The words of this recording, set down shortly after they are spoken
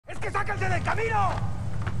que sáquense del camino!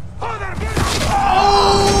 ¡Joder, mierda!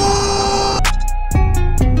 ¡Oh!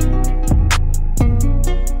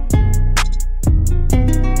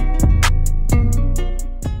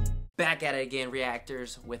 Back at it again,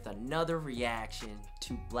 reactors, with another reaction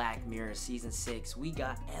to Black Mirror Season 6. We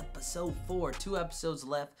got episode 4, 2 episodes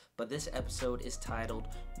left, but this episode is titled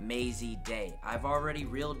Mazey Day. I've already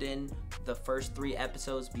reeled in the first 3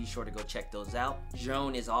 episodes. Be sure to go check those out.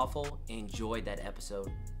 Joan is awful. Enjoyed that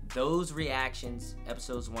episode. Those reactions,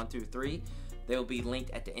 episodes 1 through 3, they will be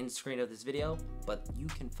linked at the end screen of this video, but you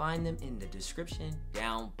can find them in the description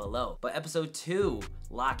down below. But episode 2,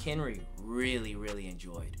 Lock Henry, really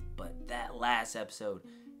enjoyed. But that last episode,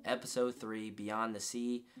 episode 3, Beyond the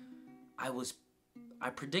Sea, I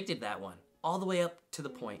predicted that one all the way up to the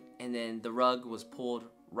point, and then the rug was pulled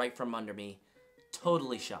right from under me.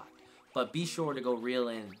 Totally shocked. But be sure to go reel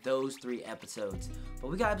in those 3 episodes.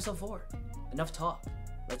 But we got episode 4. Enough talk.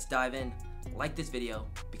 Let's dive in. Like this video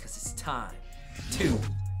because it's time to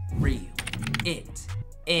reel it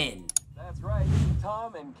in. That's right.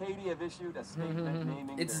 Tom and Katie have issued a statement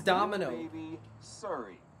naming it's their Domino. new baby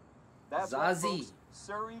Surrey. That's Zazie. right, folks.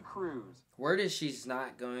 Surrey Cruz. Word is she's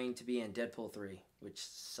not going to be in Deadpool 3, which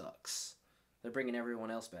sucks. They're bringing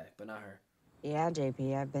everyone else back, but not her. Yeah,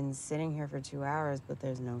 JP, I've been sitting here for 2 hours, but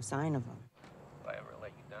there's no sign of him. If I ever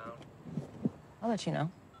let you down. I'll let you know.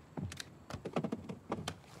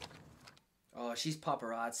 Oh, she's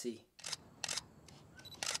paparazzi.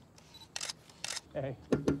 Hey,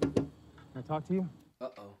 can I talk to you?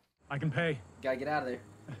 Uh-oh. I can pay. Gotta get out of there.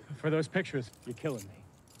 For those pictures, you're killing me.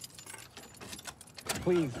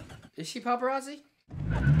 Please. Is she paparazzi?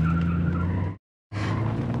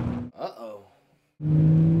 Uh-oh.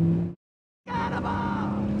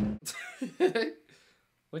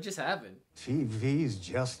 What just happened? TV's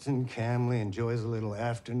Justin Camley enjoys a little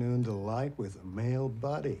afternoon delight with a male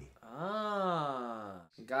buddy. Ah,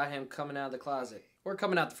 got him coming out of the closet. Or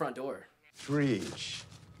coming out the front door. 3 each.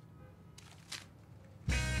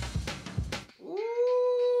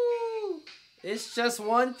 Ooh, it's just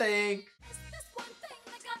one thing.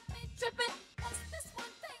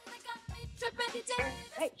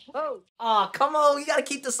 Hey, whoa! Aw, come on, you gotta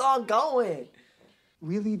keep the song going.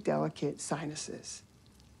 Really delicate sinuses.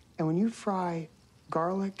 And when you fry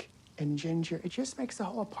garlic and ginger, it just makes the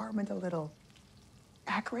whole apartment a little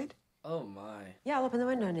acrid. Oh my. Yeah, I'll open the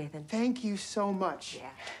window, Nathan. Thank you so much. Yeah.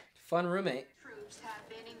 Fun roommate.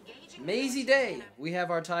 Mazey Day. We have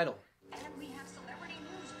our title. And we have celebrity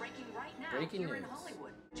news breaking right now Breaking here in news.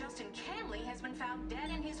 Hollywood. Justin Camley has been found dead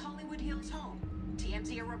in his Hollywood Hills home.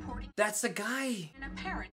 TMZ are reporting That's the guy. an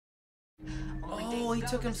apparent. Oh, he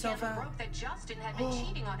took himself out. Broke that Justin had been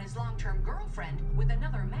cheating on his long-term girlfriend with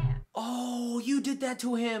another man. Oh, you did that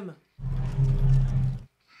to him.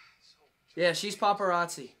 Yeah, she's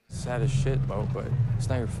paparazzi. Sad as shit, Bo, but it's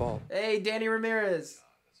not your fault. Hey, Danny Ramirez.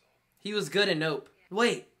 He was good in Nope.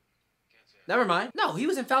 Wait. Never mind. No, he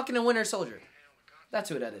was in Falcon and Winter Soldier. That's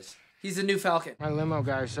who that is. He's the new Falcon. My limo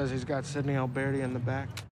guy says he's got Sydney Alberti in the back.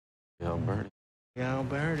 Yeah, Alberti. Yeah,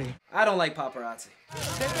 Alberti. I don't like paparazzi.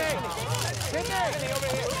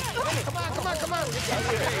 Come on.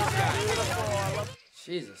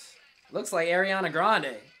 Jesus. Looks like Ariana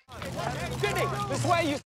Grande. Sydney, this way,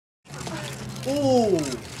 you. Ooh.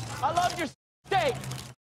 I love your steak.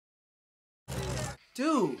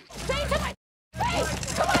 Dude. Say to my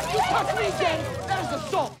face. Come on, you touch me again. That is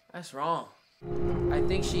assault. That's wrong. I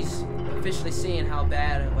think she's officially seeing how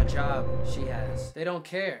bad of a job she has. They don't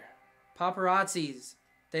care. Paparazzis,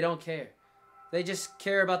 they don't care. They just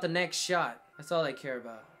care about the next shot. That's all they care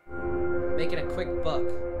about. Making a quick buck.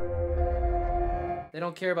 They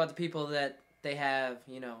don't care about the people that they have,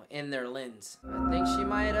 you know, in their lens. I think she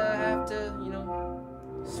might have to, you know,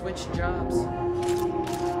 switch jobs.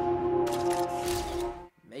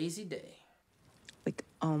 Mazey Day.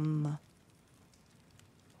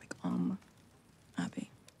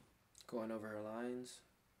 Abby. Going over her lines.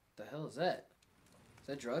 The hell is that? Is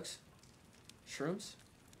that drugs? Shrooms?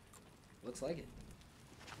 Looks like it.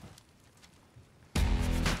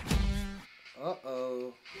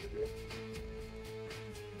 Uh-oh.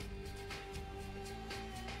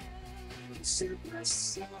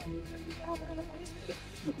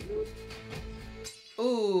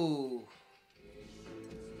 Ooh.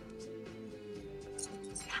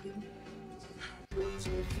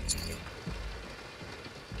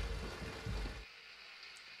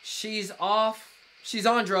 She's off. She's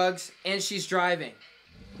on drugs and she's driving.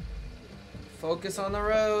 Focus on the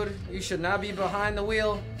road. You should not be behind the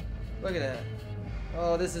wheel. Look at that.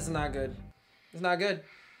 Oh, this is not good. It's not good.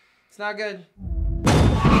 It's not good.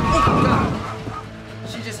 Oh, God.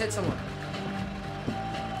 She just hit someone.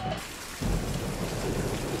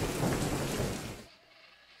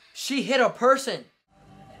 She hit a person.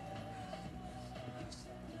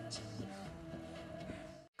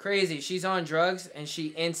 Crazy. She's on drugs and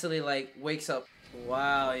she instantly like wakes up.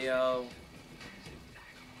 Wow, yo.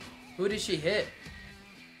 Who did she hit?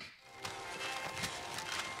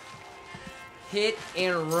 Hit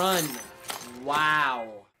and run. Wow.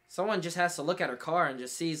 Someone just has to look at her car and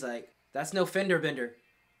just sees like, that's no fender bender.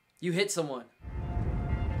 You hit someone.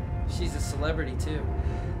 She's a celebrity too.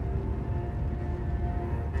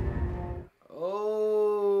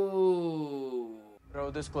 Oh.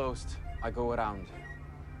 Road is closed. I go around.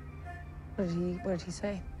 What did he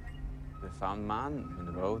say? They found man in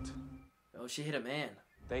the road. Oh, she hit a man.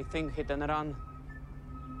 They think hit and run.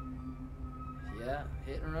 Yeah,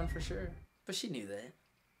 hit and run for sure. But she knew that.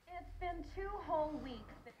 It's been 2 whole weeks.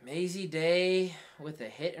 Mazey Day with a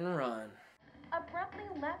hit and run. Abruptly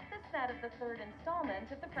left the set of the 3rd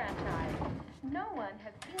installment of the franchise. No one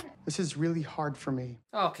has seen it. This is really hard for me.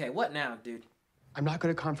 Okay, what now, dude? I'm not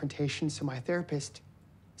good at confrontation, so my therapist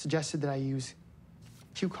suggested that I use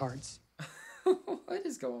cue cards. What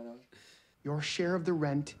is going on? Your share of the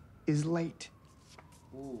rent is late.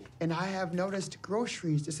 Ooh. And I have noticed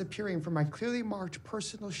groceries disappearing from my clearly marked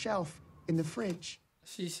personal shelf in the fridge.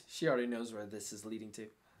 She already knows where this is leading to.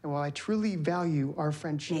 And while I truly value our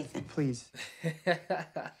friendship, Nathan. please.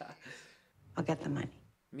 I'll get the money.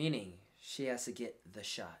 Meaning, she has to get the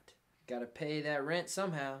shot. Gotta pay that rent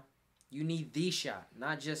somehow. You need the shot,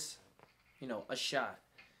 not just, you know, a shot.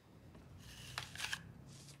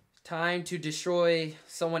 Time to destroy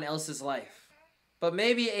someone else's life. But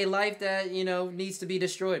maybe a life that, you know, needs to be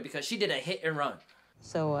destroyed because she did a hit and run.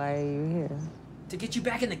 So why are you here? To get you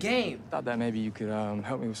back in the game. Thought that maybe you could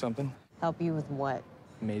help me with something. Help you with what?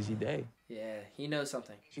 Mazey Day. Yeah, he knows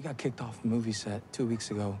something. She got kicked off the movie set 2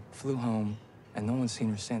 weeks ago, flew home, and no one's seen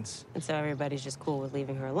her since. And so everybody's just cool with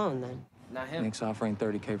leaving her alone then? Not him. Nick's offering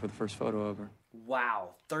 $30K for the first photo of her.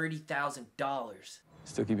 Wow, $30,000.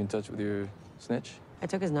 Still keep in touch with your snitch? I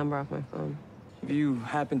took his number off my phone. If you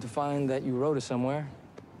happen to find that you wrote it somewhere,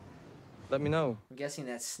 let me know. I'm guessing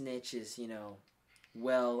that snitch is, you know,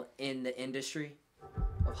 well in the industry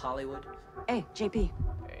of Hollywood. Hey, JP.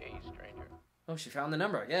 Hey, stranger. Oh, she found the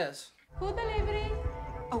number, I guess. Food delivery.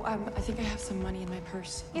 Oh, I think I have some money in my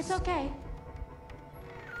purse. It's okay.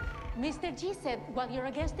 Mr. G said while you're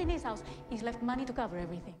a guest in his house, he's left money to cover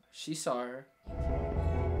everything. She saw her.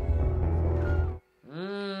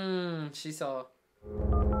 She saw.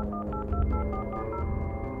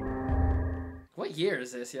 What year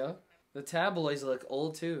is this, yo? The tabloids look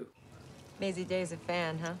old too. Mazey Day's a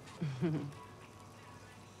fan, huh?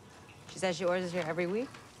 She says she orders here every week?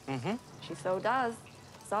 Mm-hmm. She so does.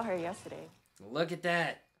 Saw her yesterday. Look at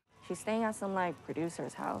that. She's staying at some, like,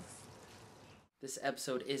 producer's house. This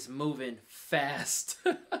episode is moving fast.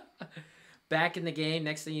 Back in the game,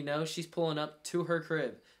 next thing you know, she's pulling up to her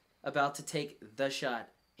crib, about to take the shot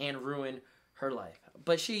and ruin her life.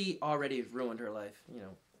 But she already ruined her life, you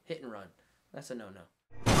know, hit and run. That's a no-no.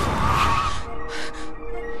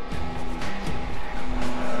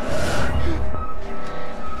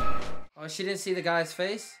 Oh, she didn't see the guy's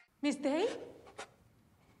face? Miss Day?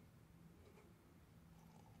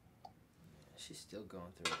 She's still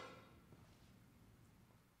going through it.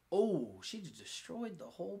 Oh, she just destroyed the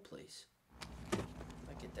whole place.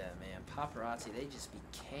 Look at that, man. Paparazzi, they just be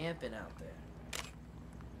camping out there.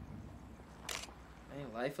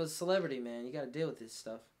 Man, life of a celebrity, man. You gotta deal with this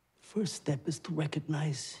stuff. First step is to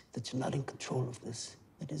recognize that you're not in control of this,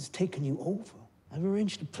 that it's taken you over. I've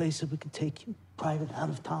arranged a place that we can take you private out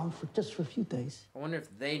of town for just a few days. I wonder if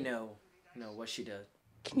they know, you know, what she does.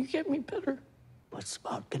 Can you get me better? What's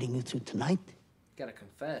about getting you through tonight? Gotta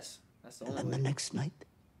confess. That's the And only then way. the next night?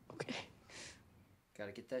 Okay.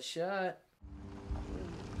 Gotta get that shot.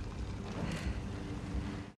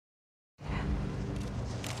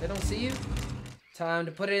 They don't see you? Time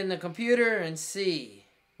to put it in the computer and see.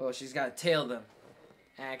 Well, she's gotta tail them,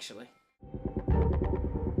 actually.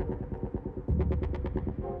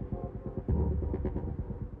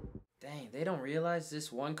 Dang, they don't realize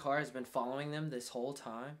this one car has been following them this whole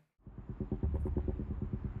time?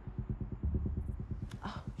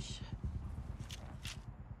 Oh, shit.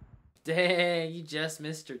 Dang, you just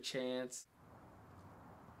missed your chance.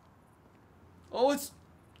 Oh,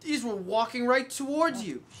 these were walking right towards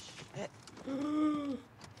you.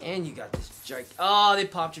 And you got this jerk. Oh, they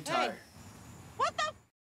popped your tire. Hey, what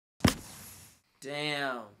the?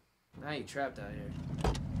 Damn. Now you trapped out here.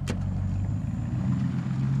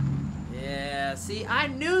 Yeah, see, I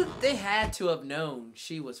knew they had to have known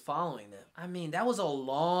she was following them. I mean, that was a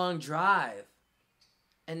long drive.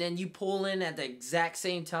 And then you pull in at the exact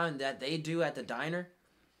same time that they do at the diner.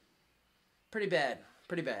 Pretty bad.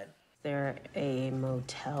 Pretty bad. there a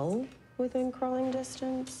motel within crawling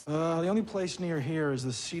distance? The only place near here is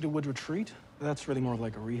the Cedarwood Retreat. That's really more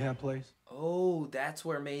like a rehab place. Oh, that's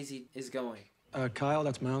where Mazey is going. Kyle,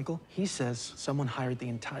 that's my uncle. He says someone hired the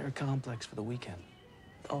entire complex for the weekend.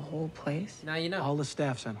 The whole place? Now you know. All the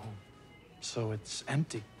staff sent home. So it's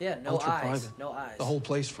empty. Yeah, no Ultra eyes. private. No eyes. The whole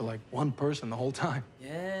place for like one person the whole time.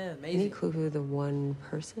 Yeah, Any Mazey. clue who the one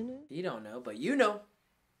person is? You don't know, but you know.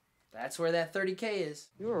 That's where that 30K is.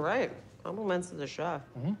 You were right. Compliments to the chef.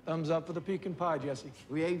 Thumbs up for the pecan pie, Jesse.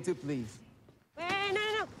 We aim to please. Wait,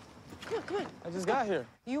 no. Come on. I just got here.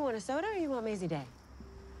 You want a soda or you want Mazey Day?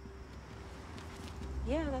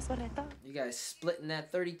 Yeah, that's what I thought. You guys splitting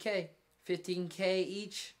that 30K. 15K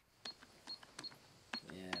each.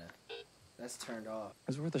 Yeah, that's turned off.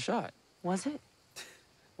 It's worth a shot. Was it?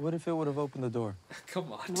 What if it would have opened the door?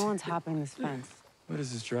 Come on. No one's hopping this fence. What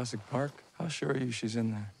is this, Jurassic Park? How sure are you she's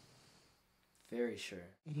in there? Very sure.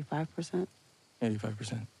 85%?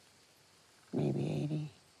 85%. Maybe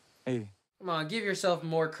 80. 80. Come on, give yourself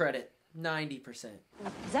more credit. 90%.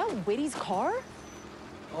 Is that Whitty's car?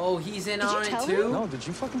 Oh, he's in Did on you it tell too? him? No, did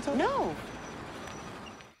you fucking tell me? No.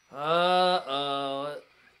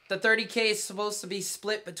 The 30K is supposed to be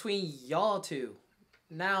split between y'all two.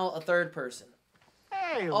 Now a third person.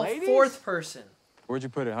 Hey, A ladies. fourth person. Where'd you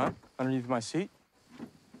put it, huh? Underneath my seat?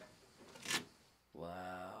 Wow.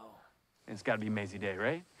 It's gotta be Mazey Day,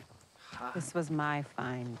 right? This was my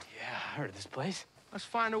find. Yeah, I heard of this place. Let's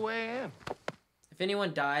find a way in. If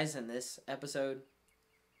anyone dies in this episode,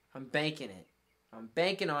 I'm banking it. I'm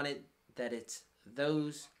banking on it that it's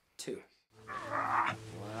those two.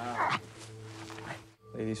 Wow.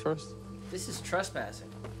 Ladies first. This is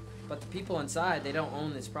trespassing. But the people inside, they don't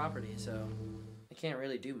own this property, so they can't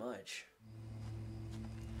really do much.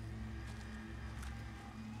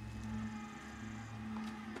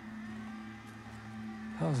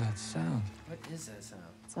 How's that sound? What is that sound?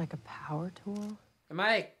 It's like a power tool. Am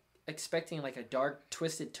I expecting like a dark,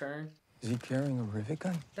 twisted turn? Is he carrying a rivet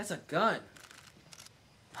gun? That's a gun.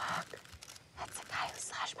 Fuck. That's the guy who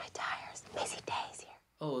slashed my tires. Mazey Day's here.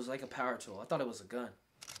 Oh, it was like a power tool. I thought it was a gun.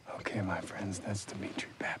 Okay, my friends, that's Dimitri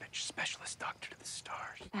Babbage, specialist doctor to the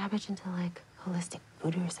stars. Babbage into like holistic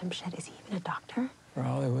voodoo or some shit. Is he even a doctor? For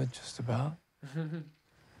Hollywood, just about.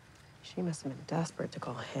 She must have been desperate to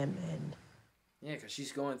call him in. Yeah, because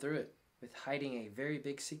she's going through it with hiding a very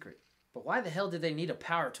big secret. But why the hell did they need a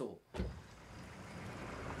power tool?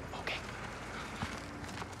 Okay.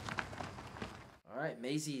 All right,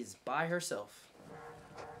 Mazey is by herself.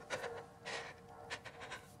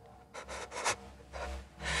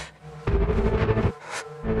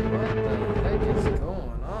 What the heck is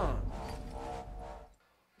going on?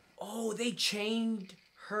 Oh, they chained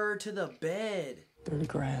her to the bed. 30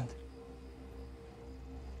 grand.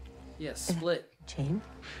 Yeah, split. Chain?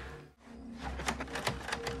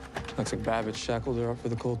 Looks like Babbage shackled her up for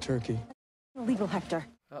the cold turkey. Illegal, Hector.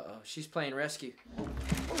 Uh-oh, she's playing rescue.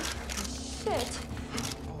 Shit.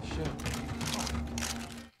 Oh, shit.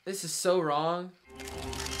 This is so wrong.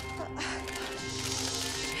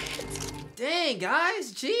 Dang,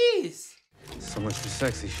 guys, jeez. So much for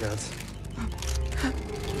sexy shots.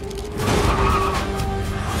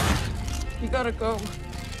 You gotta go.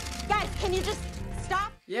 Guys, can you just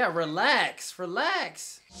stop? Yeah, relax,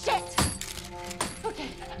 relax. Shit! Okay,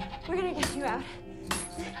 we're gonna get you out.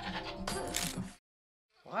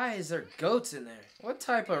 Why is there goats in there? What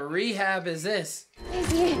type of rehab is this?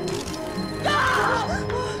 Mazey! No!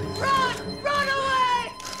 Run! Run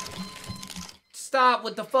away! Stop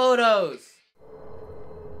with the photos.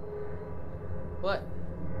 What?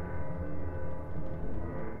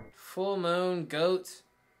 Full moon, goats.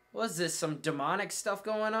 What's this, some demonic stuff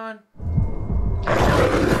going on?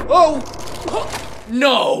 Oh!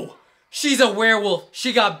 No! She's a werewolf.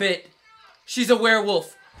 She got bit. She's a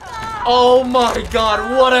werewolf. Oh my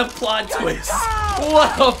god, what a plot twist.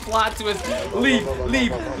 What a plot twist. Leave,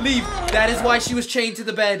 leave, leave. That is why she was chained to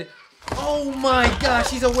the bed. Oh my god,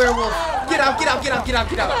 she's a werewolf. Get out, get out, get out, get out,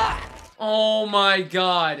 get out. Oh my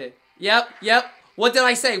god. Yep, yep. What did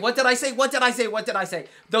I say? What did I say? What did I say? What did I say?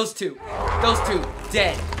 Those two,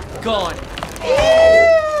 dead, gone.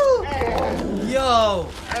 Yo.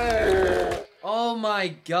 Oh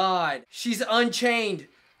my god. She's unchained.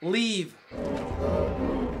 Leave.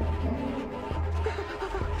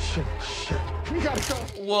 Shit. We gotta go.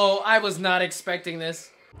 Whoa, I was not expecting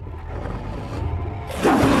this.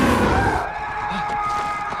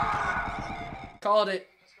 Called it.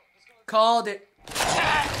 Called it.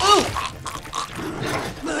 Ooh!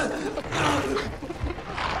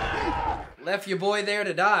 Left your boy there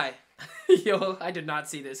to die. Yo, I did not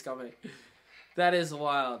see this coming. That is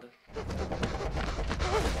wild.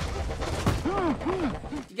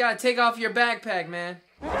 You gotta take off your backpack, man.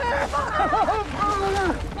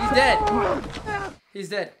 He's dead. He's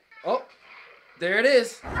dead. Oh, there it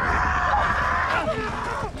is.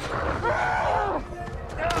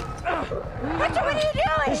 Richard, what are you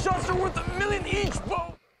doing? These shots are worth $1 million each,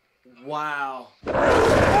 bro. Wow.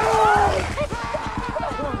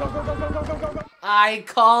 I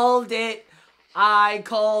called it. I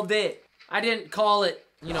called it. I didn't call it,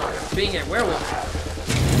 you know, being a werewolf.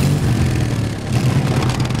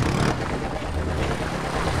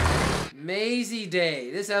 Mazey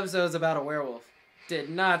Day. This episode is about a werewolf. Did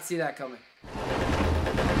not see that coming.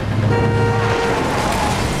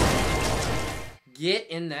 Get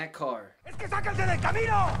in that car.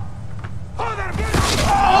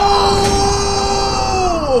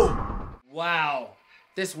 Oh! Wow.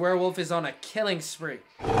 This werewolf is on a killing spree.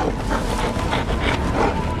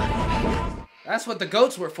 That's what the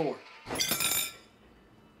goats were for.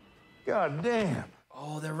 God damn.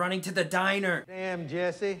 Oh, they're running to the diner. Damn,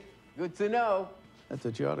 Jesse. Good to know. That's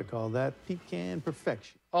what you ought to call that. Pecan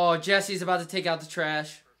perfection. Oh, Jesse's about to take out the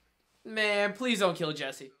trash. Man, please don't kill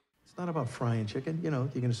Jesse. It's not about frying chicken. You know,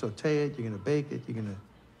 you're going to saute it, you're going to bake it,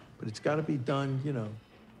 but it's got to be done, you know,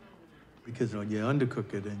 because, you know, you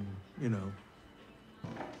undercook it and, you know,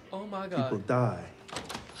 oh my God. people die.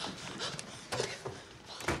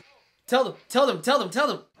 Tell them.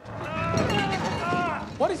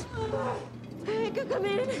 What is... Come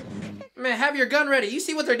in. Man, have your gun ready. You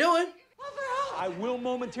see what they're doing? I will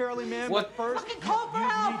momentarily, man. What? But first, you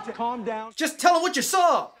need to calm down. Just tell them what you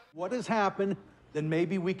saw. What has happened? Then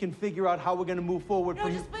maybe we can figure out how we're going to move forward. No,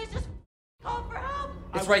 please just call for help.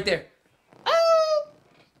 It's right there. Oh!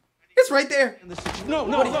 It's right there. No.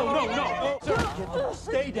 Sir,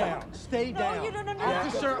 stay down. Stay down. No.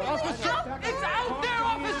 Officer. It's out there,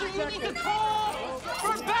 officer. You need to call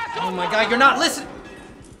for backup. Oh my God, you're not listening.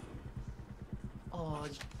 Oh,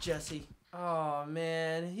 Jesse. Oh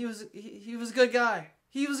man, he was a good guy.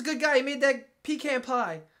 He was a good guy. He made that pecan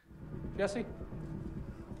pie. Jesse?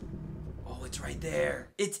 Oh, it's right there.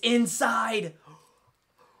 It's inside.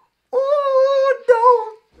 Oh,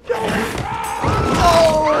 no.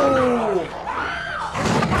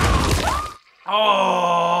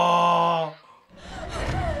 Oh.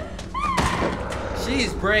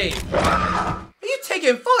 She's brave. Are you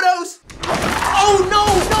taking photos? Oh, no.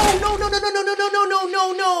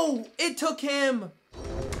 It took him.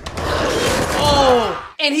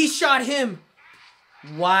 Oh, and he shot him.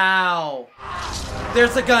 Wow.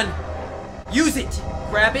 There's a gun. Use it.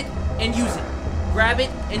 Grab it and use it. Grab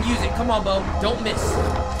it and use it. Come on, Bo. Don't miss.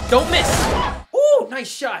 Don't miss. Ooh,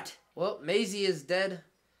 nice shot. Well, Mazey is dead.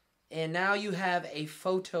 And now you have a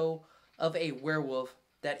photo of a werewolf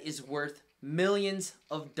that is worth millions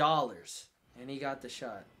of dollars. And he got the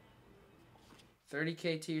shot.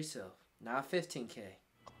 30K to yourself. Not 15K.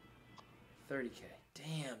 30K.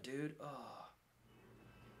 Damn, dude. Oh.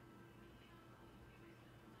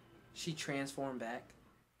 She transformed back.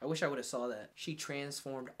 I wish I would have saw that. She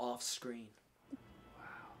transformed off screen.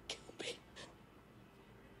 Wow.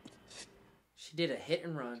 She did a hit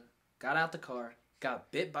and run, got out the car,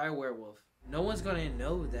 got bit by a werewolf. No one's gonna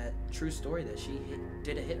know that true story that she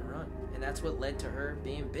did a hit and run. And that's what led to her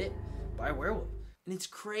being bit by a werewolf. And it's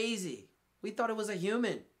crazy. We thought it was a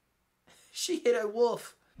human. She hit a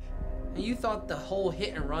wolf. And you thought the whole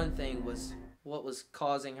hit and run thing was what was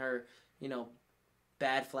causing her, you know,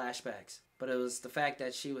 bad flashbacks. But it was the fact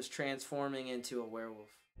that she was transforming into a werewolf.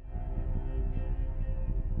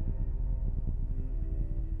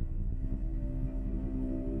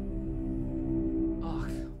 Oh,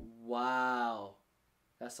 wow.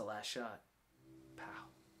 That's the last shot. Pow.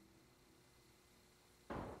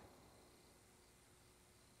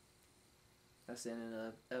 That's the end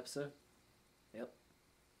of the episode. Yep.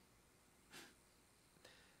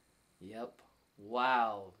 Yep.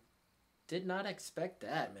 Wow. Did not expect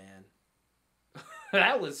that, man.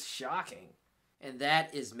 That was shocking. And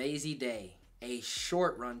that is Mazey Day. A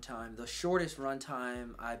short runtime. The shortest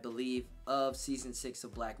runtime, I believe, of Season 6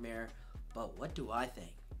 of Black Mirror. But what do I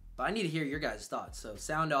think? But I need to hear your guys' thoughts. So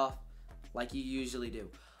sound off like you usually do.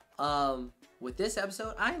 With this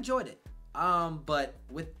episode, I enjoyed it. But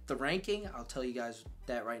with the ranking, I'll tell you guys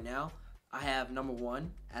that right now. I have number 1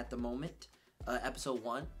 at the moment. Episode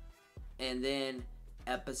 1. And then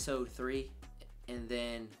episode 3, and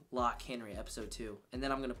then Lock Henry, episode 2. And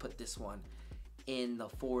then I'm going to put this one in the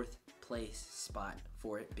 4th place spot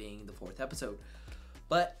for it being the 4th episode.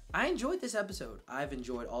 But I enjoyed this episode. I've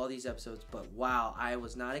enjoyed all these episodes, but wow, I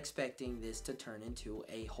was not expecting this to turn into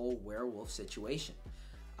a whole werewolf situation.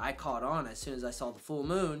 I caught on as soon as I saw the full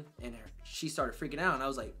moon, and she started freaking out, and I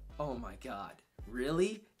was like, oh my God.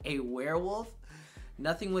 Really? A werewolf?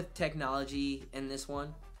 Nothing with technology in this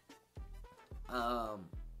one. I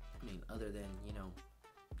mean, other than, you know,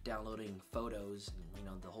 downloading photos and, you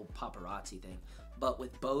know, the whole paparazzi thing. But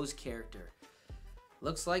with Bo's character,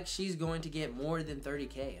 looks like she's going to get more than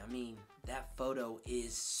 30K. I mean, that photo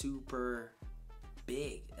is super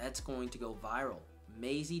big. That's going to go viral.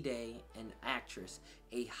 Mazey Day, an actress,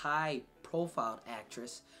 a high-profile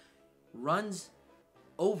actress, runs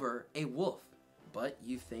over a wolf. But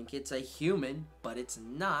you think it's a human, but it's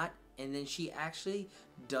not. And then she actually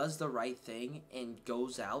does the right thing and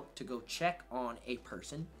goes out to go check on a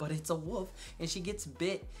person, but it's a wolf, and she gets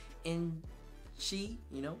bit, and she,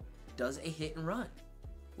 you know, does a hit and run,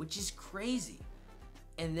 which is crazy.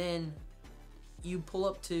 And then you pull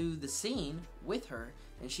up to the scene with her,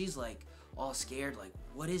 and she's like all scared, like,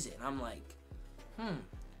 what is it? And I'm like,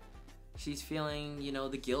 she's feeling, you know,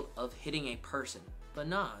 the guilt of hitting a person. But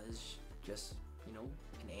nah, it's just, you know,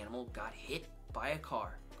 an animal got hit by a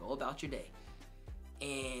car. Go about your day.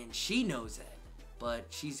 And she knows that, but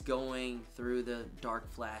she's going through the dark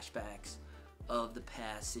flashbacks of the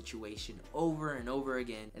past situation over and over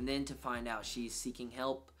again, and then to find out she's seeking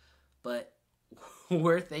help, but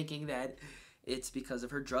we're thinking that it's because of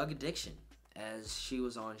her drug addiction, as she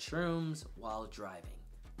was on shrooms while driving,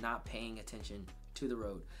 not paying attention to the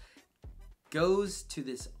road. Goes to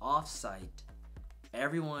this off-site.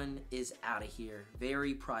 Everyone is out of here,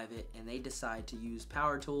 very private, and they decide to use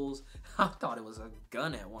power tools. I thought it was a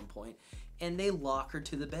gun at one point, and they lock her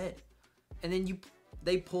to the bed. And then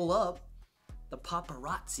they pull up, the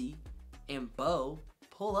paparazzi and Bo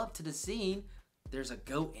pull up to the scene. There's a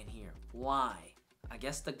goat in here. Why? I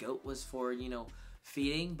guess the goat was for, you know,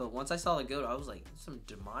 feeding, but once I saw the goat, I was like, some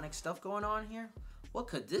demonic stuff going on here? What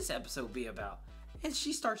could this episode be about? And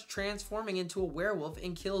she starts transforming into a werewolf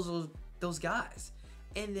and kills those guys.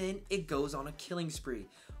 And then it goes on a killing spree.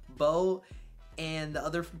 Bo and the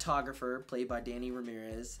other photographer, played by Danny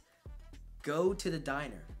Ramirez, go to the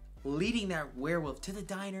diner, leading that werewolf to the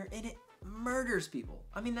diner, and it murders people.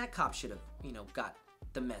 I mean, that cop should have, you know, got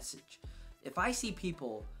the message. If I see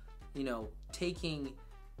people, you know, taking,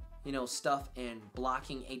 you know, stuff and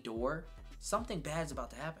blocking a door, something bad's about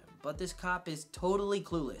to happen. But this cop is totally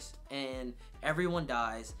clueless, and everyone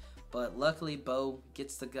dies. But luckily, Bo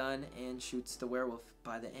gets the gun and shoots the werewolf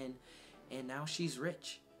by the end, and now she's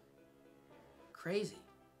rich. Crazy,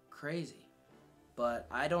 crazy. But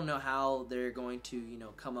I don't know how they're going to, you know,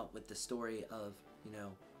 come up with the story of, you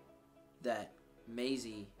know, that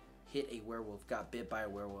Mazey hit a werewolf, got bit by a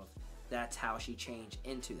werewolf. That's how she changed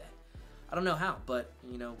into that. I don't know how, but,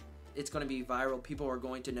 you know, it's going to be viral. People are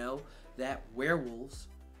going to know that werewolves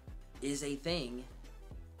is a thing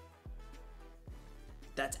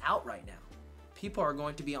that's out right now. People are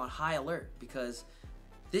going to be on high alert because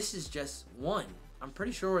this is just one. I'm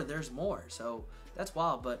pretty sure there's more, so that's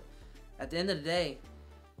wild. But at the end of the day,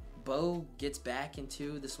 Bo gets back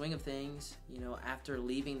into the swing of things, you know, after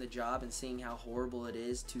leaving the job and seeing how horrible it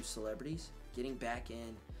is to celebrities, getting back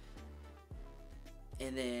in,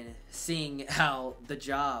 and then seeing how the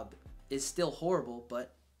job is still horrible,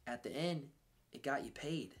 but at the end, it got you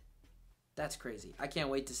paid. That's crazy. I can't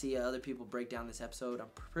wait to see other people break down this episode. I'm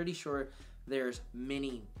pretty sure there's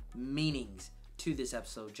many meanings to this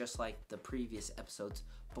episode, just like the previous episodes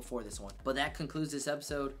before this one. But that concludes this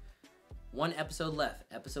episode. One episode left,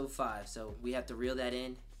 episode 5. So we have to reel that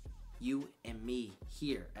in, you and me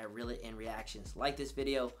here at Reel It In Reactions. Like this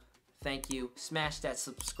video. Thank you. Smash that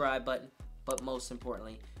subscribe button. But most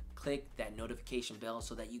importantly, click that notification bell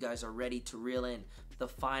so that you guys are ready to reel in the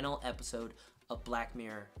final episode of Black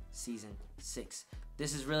Mirror Season 6.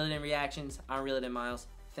 This is Reel It In Reactions. I'm Reel It In Miles.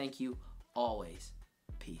 Thank you always.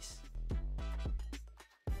 Peace.